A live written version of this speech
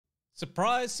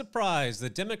Surprise, surprise, the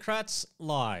Democrats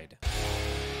lied.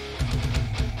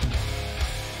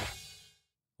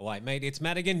 Alright, mate, it's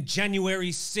Madigan.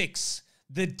 January 6th,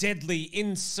 the deadly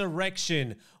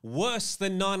insurrection, worse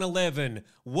than 9/11,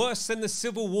 worse than the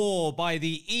Civil War by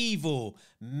the evil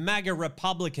MAGA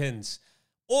Republicans,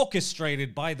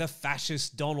 orchestrated by the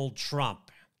fascist Donald Trump.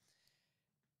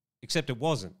 Except it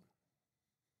wasn't.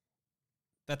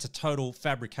 That's a total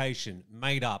fabrication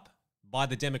made up by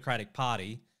the Democratic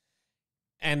Party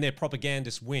and their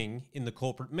propagandist wing in the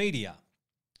corporate media.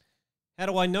 How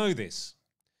do I know this?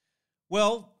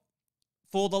 Well,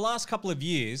 for the last couple of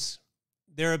years,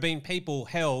 there have been people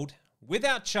held,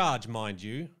 without charge, mind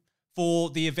you, for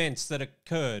the events that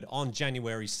occurred on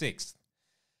January 6th.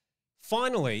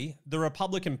 Finally, the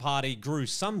Republican Party grew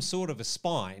some sort of a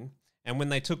spine, and when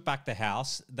they took back the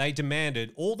House, they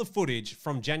demanded all the footage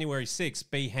from January 6th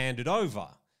be handed over.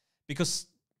 Because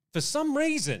for some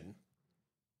reason,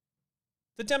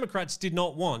 the Democrats did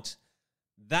not want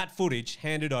that footage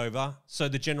handed over so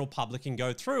the general public can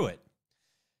go through it.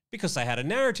 Because they had a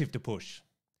narrative to push.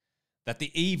 That the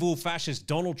evil fascist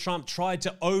Donald Trump tried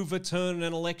to overturn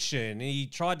an election. He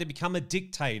tried to become a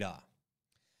dictator.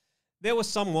 There was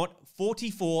somewhat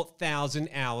 44,000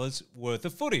 hours worth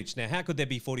of footage. Now, how could there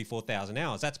be 44,000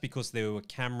 hours? That's because there were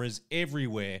cameras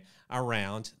everywhere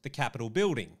around the Capitol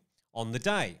building on the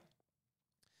day.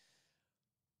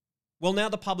 Well, now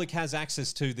the public has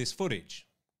access to this footage.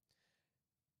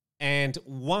 And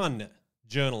one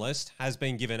journalist has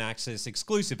been given access,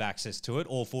 exclusive access to it,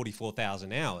 all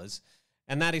 44,000 hours,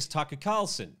 and that is Tucker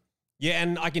Carlson. Yeah,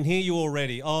 and I can hear you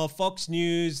already. Oh, Fox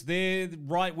News, they're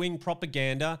right-wing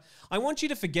propaganda. I want you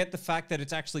to forget the fact that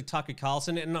it's actually Tucker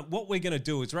Carlson, and what we're going to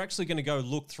do is we're actually going to go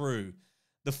look through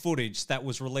the footage that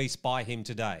was released by him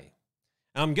today.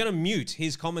 And I'm going to mute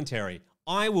his commentary.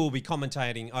 I will be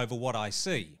commentating over what I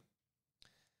see.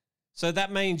 So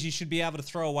that means you should be able to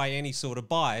throw away any sort of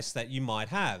bias that you might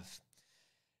have.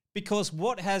 Because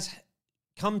what has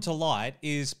come to light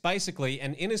is basically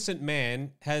an innocent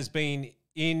man has been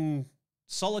in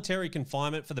solitary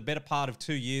confinement for the better part of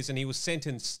 2 years, and he was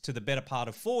sentenced to the better part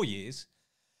of 4 years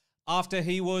after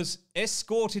he was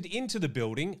escorted into the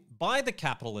building by the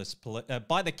Capitol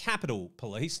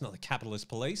Police, not the Capitalist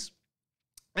Police,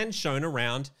 and shown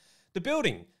around the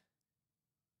building.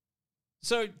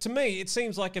 So to me, it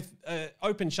seems like an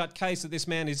open-shut case that this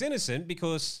man is innocent,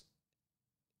 because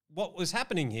what was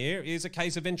happening here is a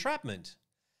case of entrapment.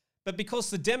 But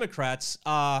because the Democrats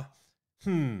are,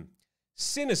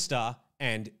 sinister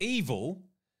and evil,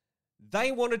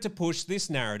 they wanted to push this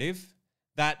narrative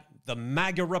that the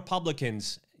MAGA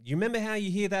Republicans, you remember how you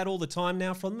hear that all the time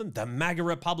now from them? The MAGA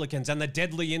Republicans and the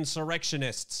deadly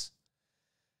insurrectionists.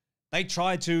 They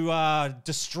tried to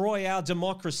destroy our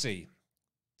democracy.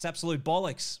 It's absolute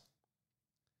bollocks.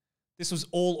 This was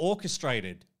all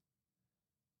orchestrated.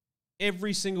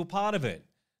 Every single part of it.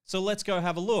 So let's go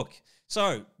have a look.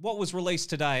 So what was released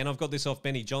today, and I've got this off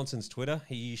Benny Johnson's Twitter,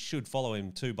 he should follow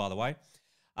him too, by the way,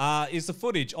 is the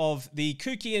footage of the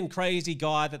kooky and crazy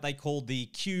guy that they called the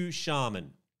Q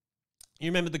Shaman. You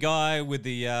remember the guy with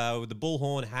the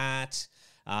bullhorn hat,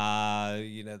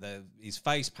 his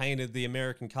face painted the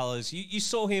American colors. You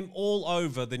saw him all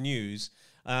over the news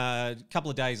a couple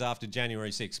of days after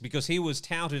January 6th, because he was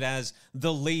touted as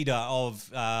the leader of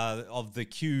the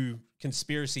Q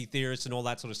conspiracy theorists and all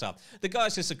that sort of stuff. The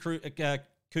guy's just a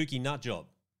kooky nut job.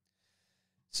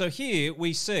 So here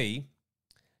we see,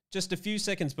 just a few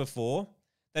seconds before,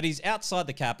 that he's outside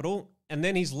the Capitol, and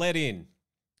then he's let in.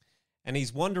 And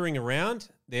he's wandering around.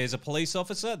 There's a police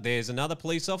officer. There's another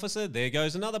police officer. There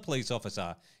goes another police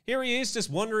officer. Here he is, just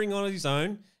wandering on his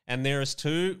own. And there's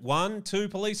two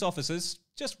police officers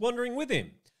just wandering with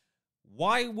him.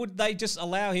 Why would they just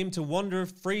allow him to wander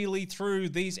freely through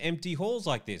these empty halls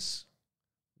like this?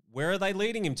 Where are they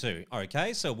leading him to?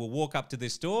 Okay, so we'll walk up to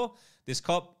this door. This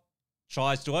cop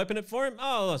tries to open it for him.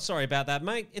 Oh, sorry about that,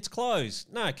 mate. It's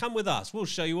closed. No, come with us. We'll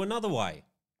show you another way.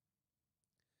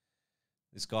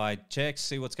 This guy checks,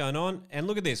 see what's going on. And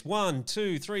look at this. 1,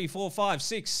 2, 3, 4, 5,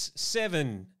 6,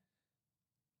 7,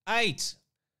 8,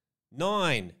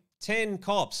 9, 10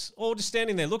 cops, all just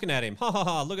standing there looking at him. Ha ha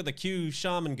ha, look at the Q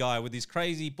Shaman guy with his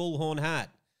crazy bullhorn hat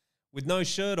with no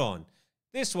shirt on.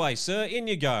 This way, sir, in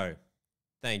you go.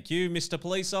 Thank you, Mr.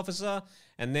 Police Officer.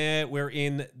 And there we're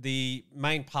in the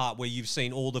main part where you've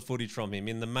seen all the footage from him,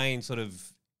 in the main sort of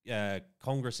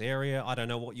Congress area. I don't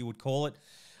know what you would call it.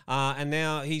 And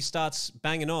now he starts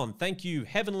banging on. Thank you,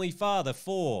 Heavenly Father,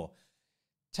 for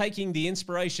taking the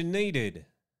inspiration needed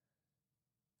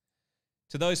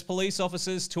to those police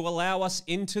officers to allow us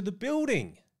into the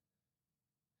building.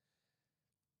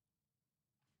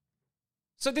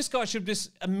 So this guy should just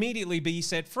immediately be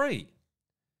set free.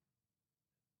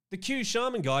 The Q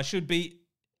Shaman guy should be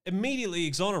immediately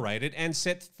exonerated and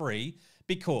set free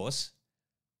because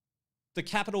the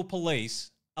Capitol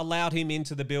Police allowed him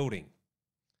into the building.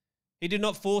 He did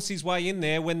not force his way in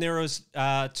there when there was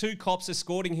 2 cops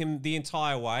escorting him the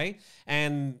entire way,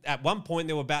 and at one point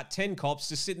there were about 10 cops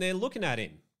just sitting there looking at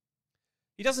him.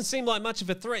 He doesn't seem like much of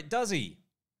a threat, does he?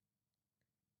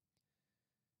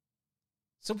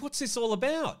 So what's this all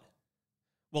about?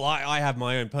 Well, I have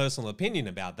my own personal opinion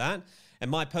about that, and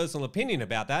my personal opinion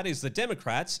about that is the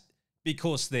Democrats,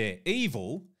 because they're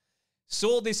evil,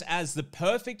 saw this as the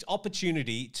perfect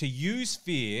opportunity to use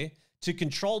fear to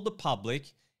control the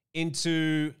public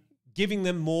into giving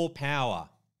them more power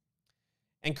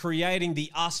and creating the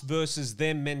us versus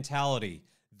them mentality,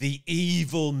 the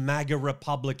evil MAGA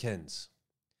Republicans.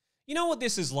 You know what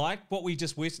this is like, what we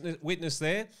just witnessed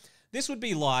there? This would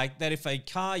be like that if a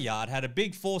car yard had a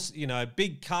big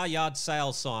big car yard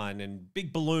sale sign and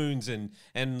big balloons and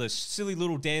the silly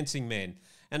little dancing men.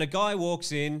 And a guy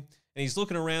walks in and he's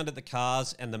looking around at the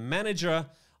cars, and the manager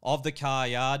of the car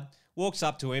yard walks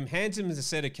up to him, hands him a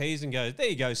set of keys and goes, "There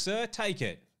you go, sir, take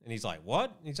it." And he's like,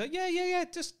 "What?" And he's like, yeah,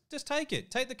 just take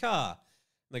it. Take the car.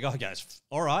 And the guy goes,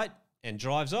 "All right," and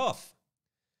drives off.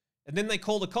 And then they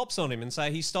call the cops on him and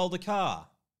say he stole the car.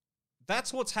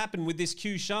 That's what's happened with this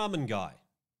Q Shaman guy.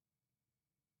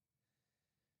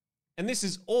 And this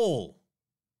is all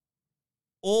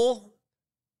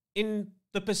in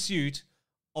the pursuit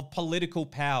of political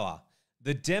power.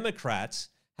 The Democrats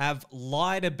have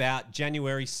lied about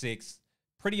January 6th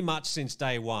pretty much since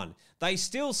day one. They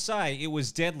still say it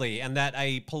was deadly and that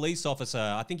a police officer,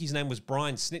 I think his name was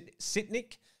Brian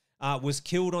Sitnick, was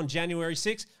killed on January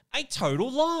 6th. A total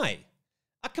lie.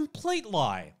 A complete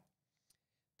lie.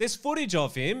 There's footage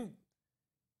of him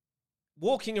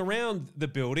walking around the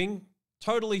building,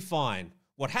 totally fine.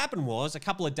 What happened was, a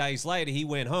couple of days later, he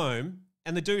went home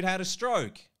and the dude had a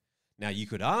stroke. Now, you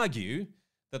could argue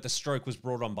that the stroke was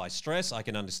brought on by stress. I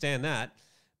can understand that.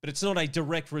 But it's not a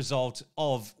direct result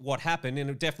of what happened, and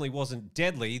it definitely wasn't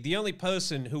deadly. The only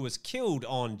person who was killed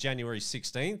on January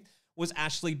 16th was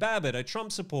Ashley Babbitt, a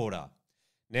Trump supporter.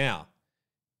 Now,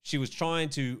 she was trying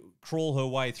to crawl her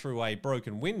way through a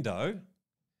broken window,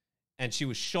 and she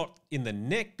was shot in the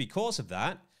neck because of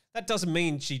that. That doesn't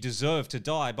mean she deserved to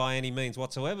die by any means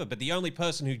whatsoever, but the only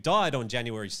person who died on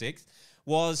January 6th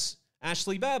was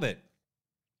Ashley Babbitt.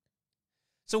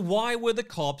 So why were the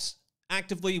cops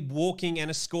actively walking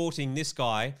and escorting this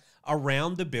guy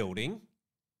around the building,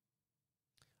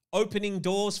 opening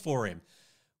doors for him?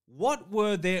 What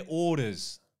were their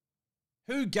orders?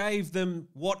 Who gave them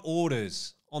what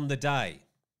orders on the day?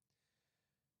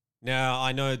 Now,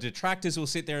 I know detractors will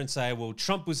sit there and say, well,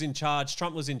 Trump was in charge,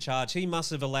 he must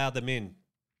have allowed them in.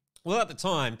 Well, at the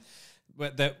time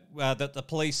that the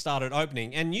police started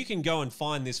opening, and you can go and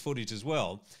find this footage as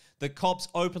well, the cops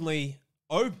opening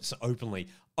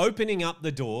up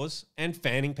the doors and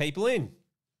fanning people in.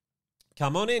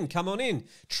 Come on in, come on in.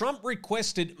 Trump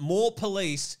requested more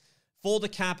police for the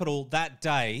Capitol that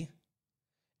day,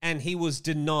 and he was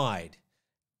denied.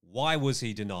 Why was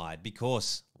he denied?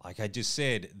 Because, like I just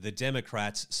said, the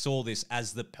Democrats saw this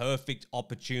as the perfect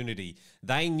opportunity.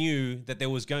 They knew that there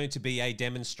was going to be a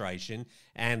demonstration,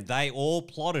 and they all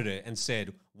plotted it and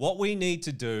said, what we need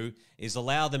to do is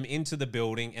allow them into the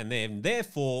building, and then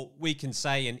therefore we can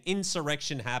say an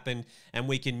insurrection happened, and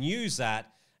we can use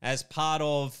that as part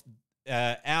of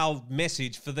our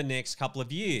message for the next couple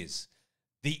of years.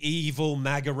 The evil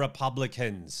MAGA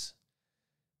Republicans.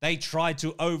 They tried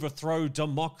to overthrow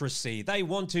democracy. They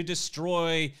want to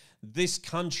destroy this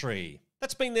country.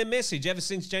 That's been their message ever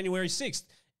since January 6th.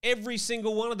 Every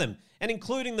single one of them, and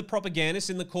including the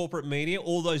propagandists in the corporate media,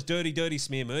 all those dirty, dirty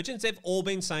smear merchants, they've all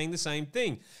been saying the same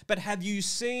thing. But have you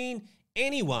seen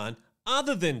anyone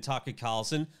other than Tucker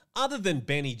Carlson, other than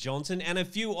Benny Johnson, and a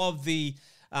few of the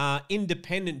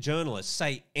independent journalists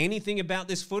say anything about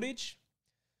this footage?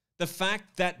 The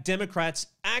fact that Democrats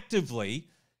actively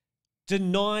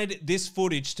denied this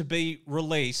footage to be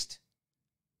released,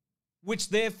 which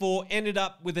therefore ended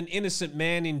up with an innocent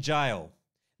man in jail.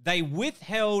 They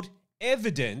withheld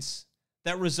evidence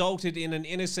that resulted in an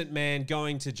innocent man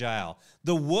going to jail.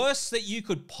 The worst that you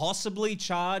could possibly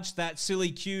charge that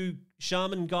silly Q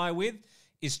Shaman guy with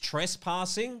is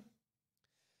trespassing.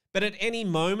 But at any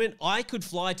moment, I could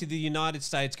fly to the United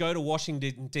States, go to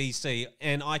Washington, D.C.,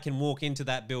 and I can walk into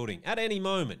that building at any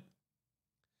moment.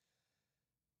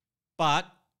 But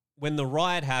when the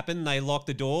riot happened, they locked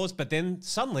the doors, but then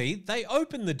suddenly they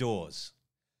opened the doors.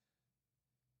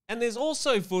 And there's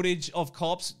also footage of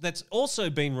cops that's also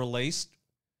been released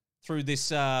through this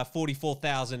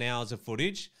 44,000 hours of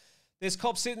footage. There's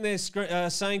cops sitting there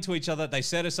saying to each other, they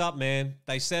set us up, man.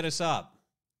 They set us up.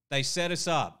 They set us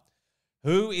up.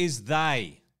 Who is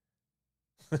they?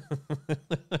 Oh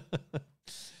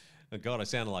God, I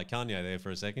sounded like Kanye there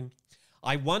for a second.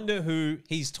 I wonder who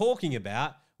he's talking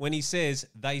about when he says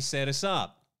they set us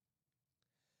up.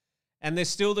 And there's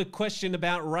still the question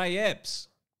about Ray Epps.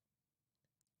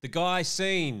 The guy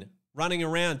seen running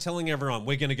around telling everyone,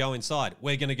 we're going to go inside,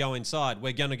 we're going to go inside,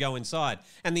 we're going to go inside.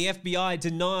 And the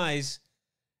FBI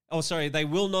they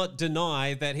will not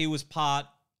deny that he was part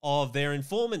of their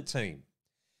informant team.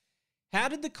 How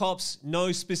did the cops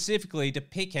know specifically to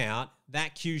pick out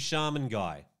that Q Sharman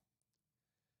guy?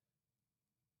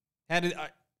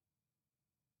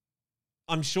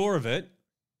 I'm sure of it.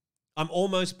 I'm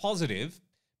almost positive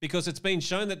because it's been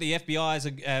shown that the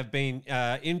FBI have been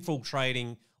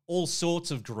infiltrating all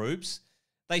sorts of groups.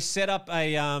 They set up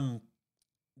there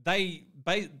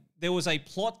was a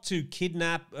plot to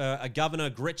kidnap a governor,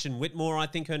 Gretchen Whitmore, I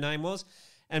think her name was.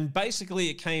 And basically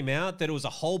it came out that it was a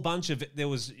whole bunch of, there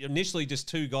was initially just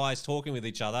two guys talking with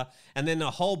each other, and then a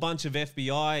whole bunch of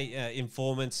FBI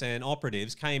informants and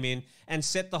operatives came in and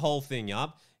set the whole thing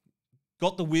up,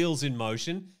 got the wheels in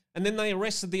motion, and then they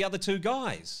arrested the other two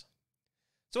guys.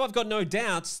 So I've got no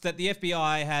doubts that the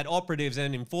FBI had operatives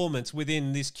and informants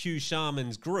within this Q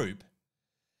Sharman's group.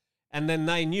 And then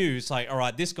they knew, it's like, all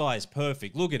right, this guy is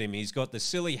perfect. Look at him. He's got the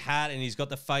silly hat and he's got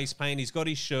the face paint. He's got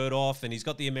his shirt off and he's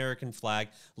got the American flag.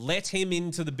 Let him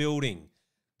into the building.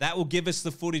 That will give us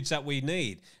the footage that we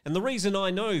need. And the reason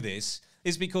I know this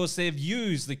is because they've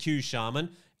used the Q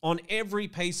Sharman on every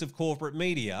piece of corporate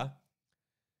media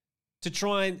to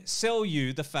try and sell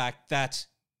you the fact that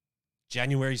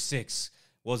January 6th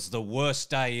was the worst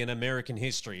day in American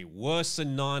history, worse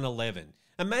than 9/11.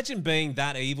 Imagine being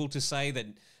that evil to say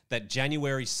that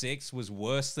January 6th was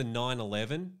worse than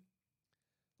 9/11.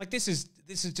 Like this is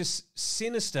just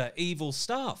sinister, evil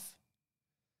stuff.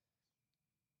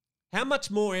 How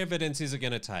much more evidence is it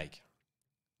going to take?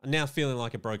 I'm now feeling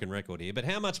like a broken record here, but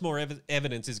how much more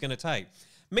evidence is going to take?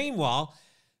 Meanwhile,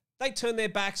 they turn their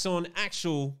backs on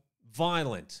actual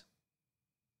violent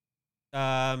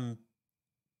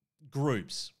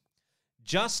groups.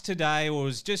 Just today, or it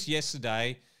was just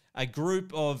yesterday, a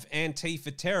group of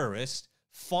Antifa terrorists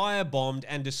firebombed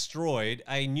and destroyed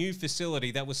a new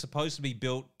facility that was supposed to be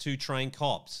built to train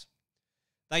cops.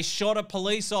 They shot a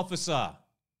police officer.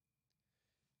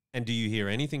 And do you hear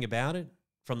anything about it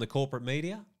from the corporate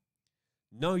media?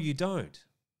 No, you don't.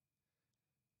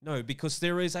 No, because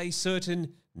there is a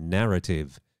certain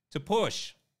narrative to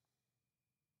push.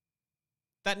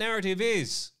 That narrative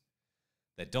is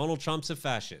that Donald Trump's a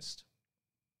fascist,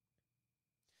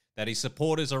 that his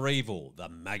supporters are evil, the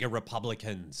MAGA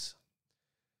Republicans.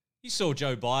 You saw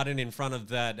Joe Biden in front of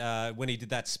that when he did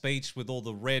that speech with all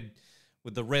the red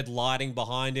lighting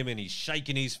behind him, and he's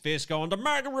shaking his fist going, the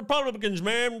MAGA Republicans,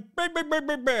 man. Bah, bah, bah,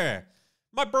 bah, bah.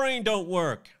 My brain don't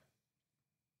work.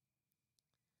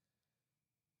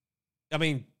 I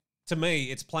mean, to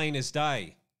me, it's plain as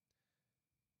day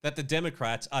that the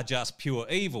Democrats are just pure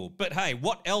evil. But hey,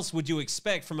 what else would you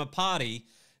expect from a party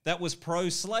that was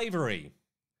pro-slavery?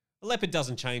 A leopard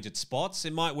doesn't change its spots.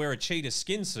 It might wear a cheetah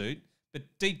skin suit, but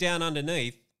deep down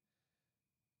underneath,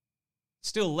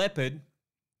 still leopard.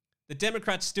 The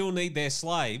Democrats still need their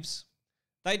slaves.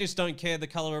 They just don't care the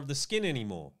color of the skin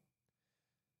anymore.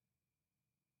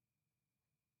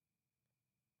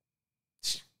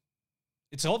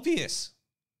 It's obvious.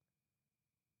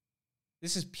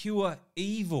 This is pure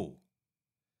evil.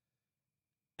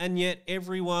 And yet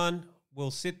everyone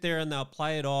will sit there and they'll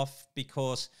play it off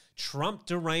because Trump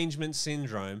derangement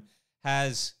syndrome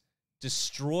has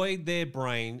destroyed their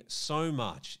brain so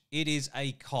much. It is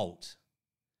a cult.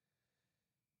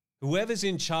 Whoever's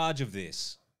in charge of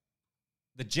this,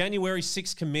 the January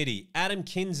 6th committee, Adam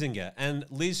Kinzinger and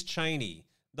Liz Cheney,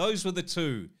 those were the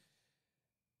two.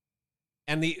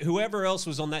 And whoever else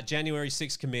was on that January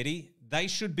 6th committee, they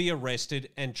should be arrested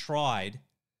and tried,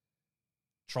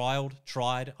 I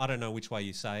don't know which way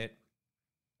you say it,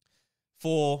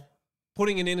 for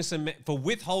for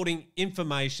withholding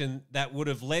information that would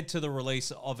have led to the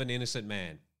release of an innocent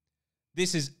man.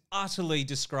 This is utterly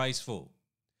disgraceful.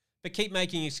 But keep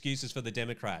making excuses for the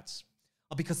Democrats.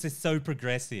 Oh, because they're so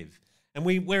progressive. And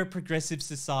we're a progressive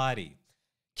society.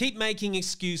 Keep making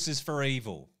excuses for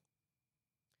evil.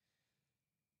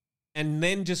 And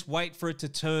then just wait for it to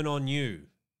turn on you.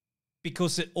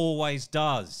 Because it always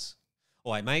does.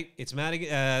 All right, mate, it's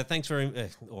Madigan. Thanks for...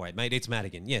 all right, mate, it's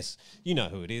Madigan. Yes, you know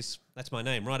who it is. That's my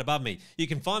name right above me. You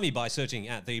can find me by searching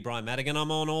at The Brian Madigan. I'm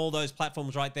on all those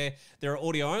platforms right there. There are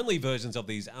audio-only versions of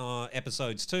these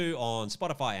episodes too on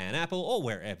Spotify and Apple or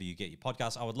wherever you get your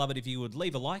podcasts. I would love it if you would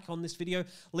leave a like on this video.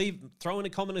 Throw in a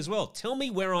comment as well. Tell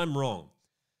me where I'm wrong.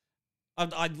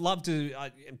 I'd love to...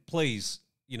 please,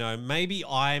 you know, maybe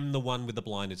I'm the one with the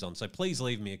blinders on, so please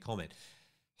leave me a comment.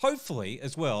 Hopefully,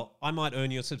 as well, I might earn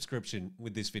your subscription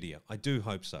with this video. I do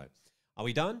hope so. Are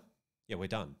we done? Yeah, we're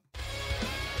done.